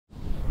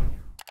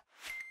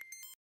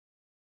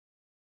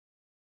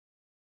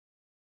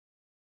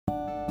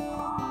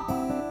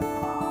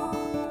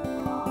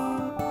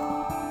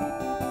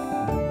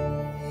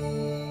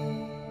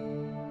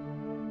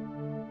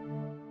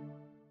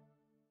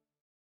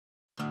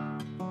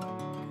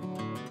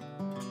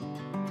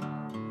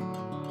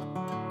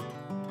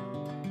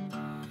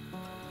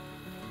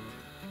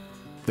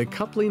The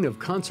coupling of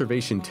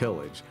conservation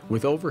tillage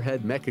with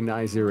overhead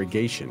mechanized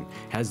irrigation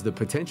has the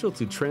potential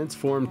to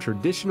transform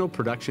traditional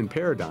production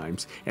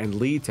paradigms and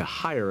lead to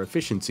higher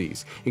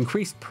efficiencies,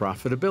 increased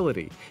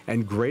profitability,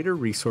 and greater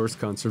resource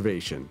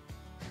conservation.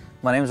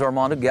 My name is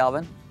Armando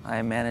Galvin.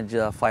 I manage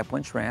Five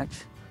Points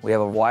Ranch. We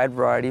have a wide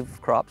variety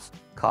of crops: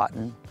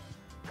 cotton,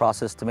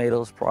 processed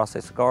tomatoes,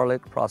 processed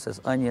garlic,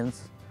 processed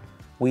onions,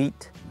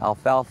 wheat,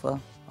 alfalfa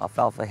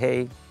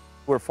hay.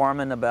 We're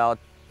farming about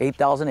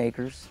 8,000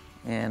 acres.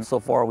 And so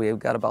far we've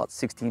got about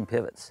 16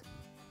 pivots.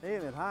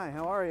 David, hi,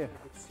 how are you?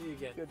 Good to see you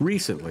again.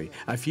 Recently,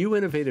 a few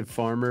innovative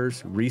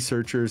farmers,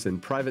 researchers,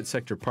 and private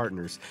sector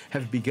partners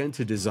have begun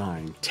to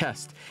design,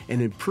 test,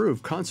 and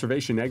improve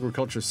conservation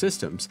agriculture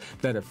systems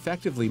that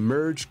effectively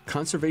merge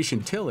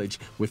conservation tillage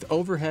with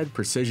overhead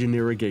precision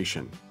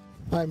irrigation.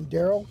 I'm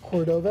Daryl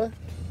Cordova,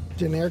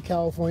 Jenner,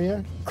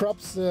 California.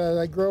 Crops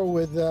I grow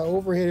with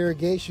overhead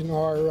irrigation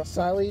are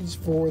silage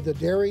for the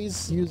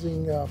dairies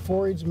using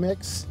forage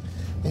mix,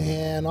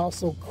 and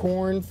also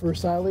corn for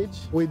silage.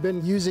 We've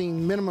been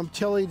using minimum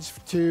tillage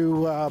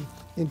to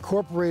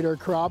incorporate our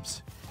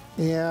crops,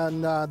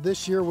 and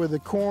this year with the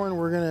corn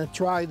we're going to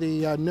try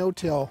the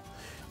no-till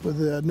with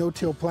the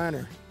no-till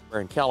planter.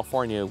 In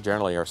California,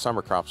 generally our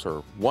summer crops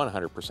are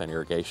 100%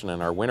 irrigation,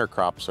 and our winter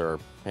crops are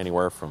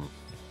anywhere from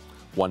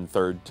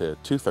 1/3 to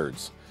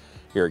 2/3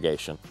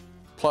 irrigation.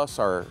 Plus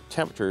our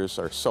temperatures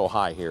are so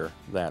high here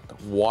that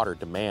water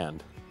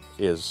demand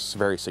is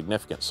very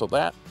significant. So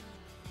that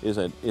is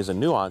a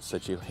nuance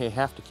that you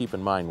have to keep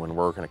in mind when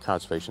we're working at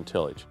conservation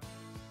tillage.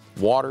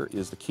 Water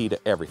is the key to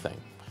everything.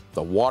 If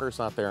the water's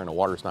not there and the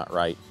water's not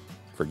right,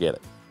 forget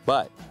it.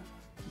 But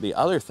the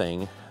other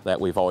thing that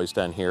we've always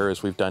done here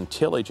is we've done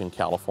tillage in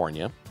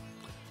California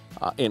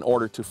in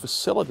order to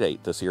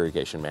facilitate this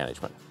irrigation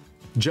management.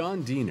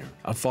 John Diener,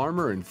 a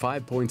farmer in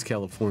Five Points,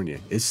 California,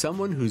 is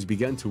someone who's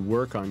begun to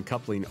work on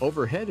coupling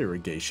overhead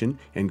irrigation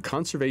and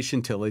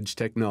conservation tillage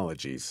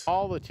technologies.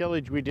 All the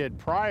tillage we did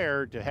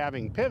prior to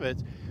having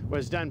pivots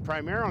was done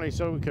primarily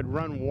so we could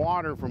run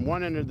water from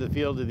one end of the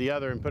field to the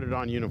other and put it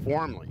on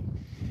uniformly.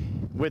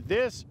 With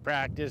this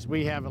practice,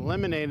 we have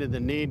eliminated the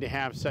need to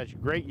have such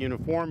great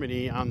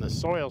uniformity on the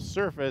soil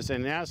surface,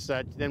 and as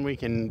such, then we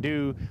can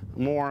do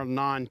more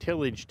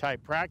non-tillage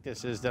type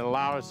practices that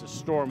allow us to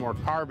store more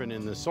carbon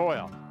in the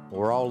soil.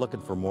 We're all looking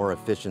for more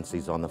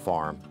efficiencies on the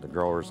farm. The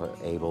growers are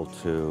able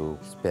to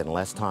spend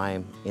less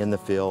time in the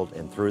field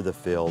and through the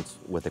fields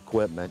with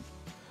equipment.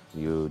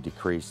 You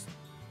decrease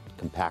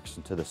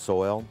compaction to the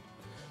soil.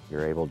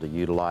 You're able to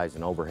utilize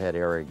an overhead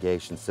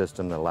irrigation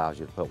system that allows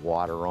you to put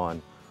water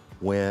on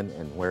when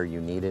and where you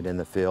need it in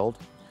the field.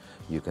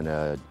 You can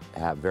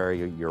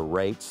vary your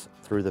rates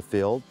through the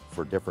field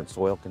for different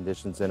soil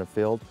conditions in a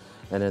field.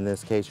 And in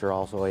this case, you're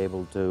also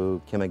able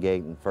to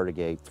chemigate and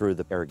fertigate through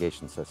the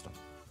irrigation system.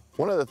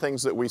 One of the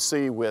things that we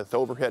see with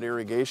overhead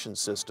irrigation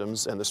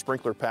systems and the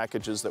sprinkler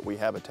packages that we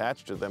have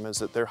attached to them is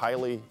that they're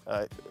highly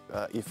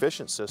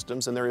efficient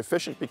systems, and they're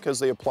efficient because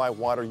they apply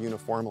water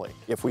uniformly.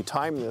 If we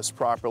time this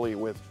properly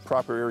with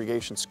proper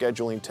irrigation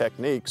scheduling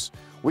techniques,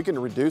 we can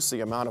reduce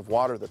the amount of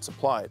water that's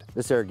applied.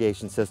 This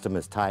irrigation system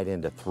is tied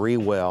into 3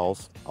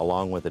 wells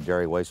along with a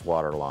dairy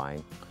wastewater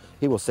line.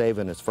 He will save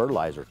in his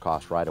fertilizer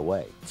cost right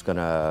away. It's going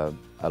to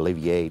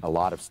alleviate a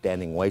lot of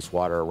standing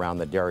wastewater around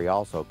the dairy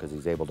also, because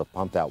he's able to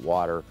pump that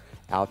water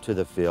out to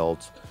the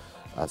fields.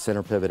 A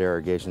center pivot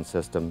irrigation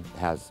system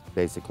has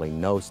basically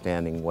no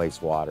standing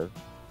wastewater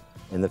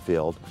in the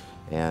field,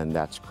 and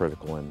that's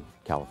critical in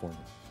California.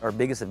 Our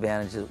biggest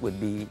advantage would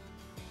be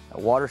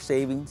water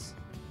savings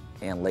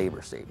and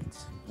labor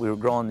savings. We were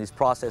growing these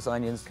processed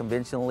onions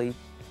conventionally,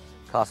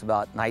 cost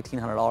about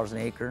 $1,900 an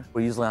acre.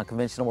 We're usually on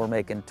conventional, we're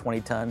making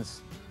 20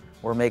 tons.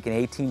 We're making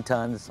 18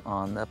 tons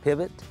on the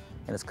pivot,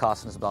 and it's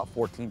costing us about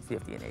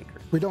 $14.50 an acre.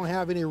 We don't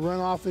have any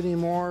runoff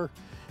anymore.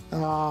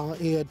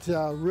 It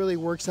really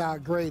works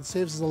out great. It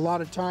saves us a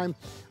lot of time.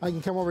 I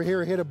can come over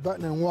here, hit a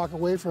button, and walk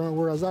away from it,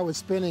 whereas I was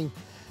spending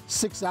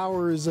 6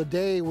 hours a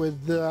day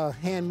with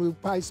hand-moved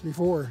pipes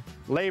before.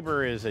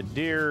 Labor is a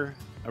dear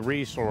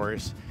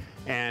resource,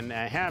 and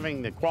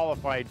having the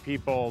qualified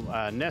people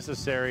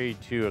necessary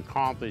to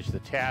accomplish the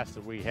tasks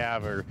that we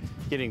have are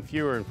getting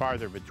fewer and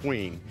farther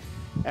between.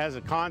 As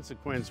a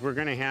consequence, we're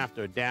going to have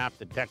to adapt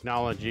the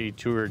technology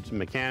towards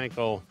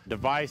mechanical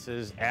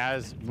devices,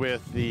 as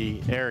with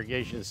the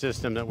irrigation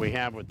system that we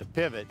have with the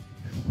pivot.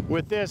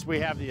 With this, we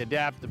have the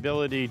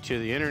adaptability to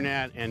the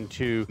internet and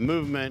to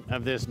movement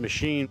of this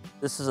machine.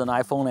 This is an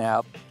iPhone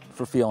app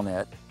for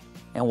FieldNet,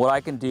 and what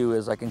I can do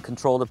is I can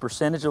control the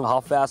percentage of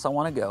how fast I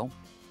want to go.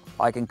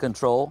 I can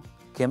control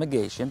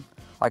chemigation.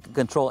 I can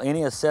control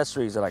any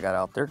accessories that I got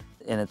out there,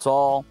 and it's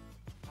all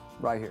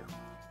right here,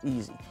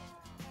 easy.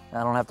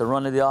 I don't have to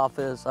run to the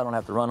office. I don't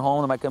have to run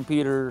home to my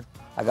computer.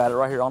 I got it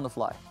right here on the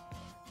fly.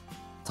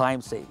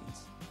 Time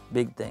savings,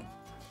 big thing.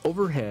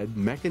 Overhead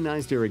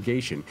mechanized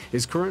irrigation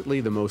is currently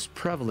the most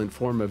prevalent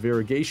form of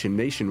irrigation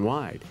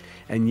nationwide,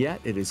 and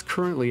yet it is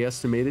currently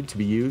estimated to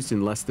be used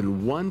in less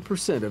than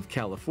 1% of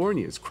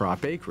California's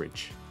crop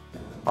acreage.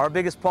 Our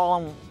biggest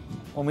problem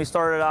when we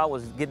started out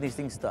was getting these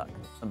things stuck.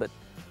 But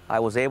I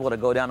was able to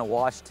go down to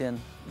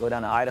Washington, go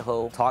down to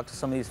Idaho, talk to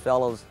some of these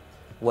fellows,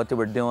 what they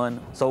were doing.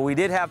 So we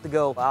did have to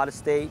go out of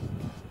state,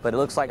 but it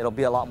looks like it'll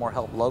be a lot more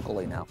help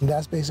locally now. And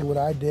that's basically what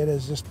I did,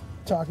 is just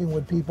talking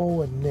with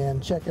people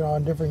and checking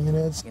on different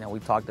units. You know, we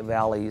talked to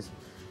Valleys,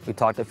 we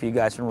talked to a few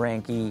guys from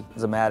Ranke,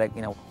 Zamatic,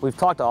 you know, we've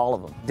talked to all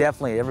of them.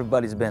 Definitely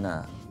everybody's been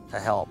a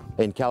help.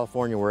 In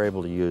California, we're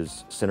able to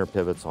use center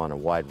pivots on a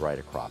wide variety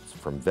of crops,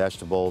 from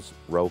vegetables,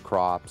 row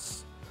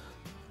crops,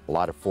 a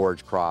lot of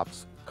forage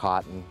crops,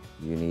 cotton.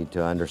 You need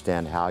to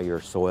understand how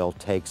your soil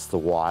takes the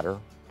water.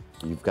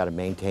 You've got to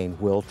maintain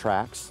wheel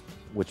tracks,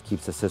 which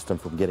keeps the system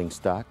from getting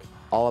stuck.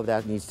 All of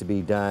that needs to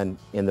be done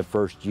in the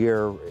first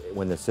year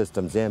when the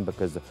system's in,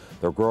 because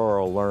the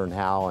grower will learn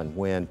how and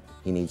when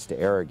he needs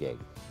to irrigate.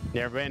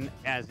 There have been,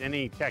 as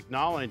any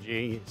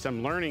technology,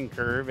 some learning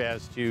curve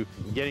as to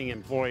getting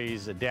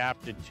employees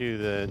adapted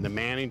to the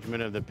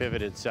management of the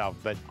pivot itself.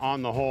 But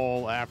on the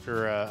whole,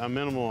 after a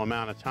minimal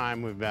amount of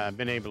time, we've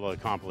been able to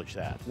accomplish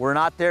that. We're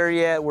not there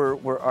yet.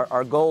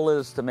 Our goal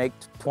is to make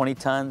 20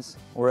 tons.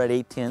 We're at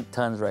 18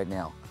 tons right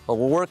now, but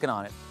we're working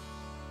on it.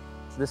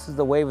 This is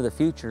the wave of the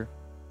future.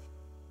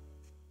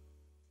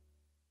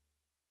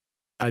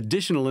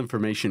 Additional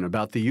information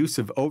about the use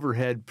of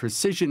overhead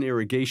precision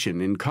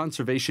irrigation in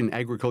conservation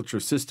agriculture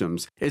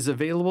systems is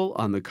available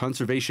on the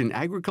Conservation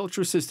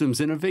Agriculture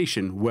Systems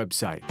Innovation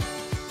website.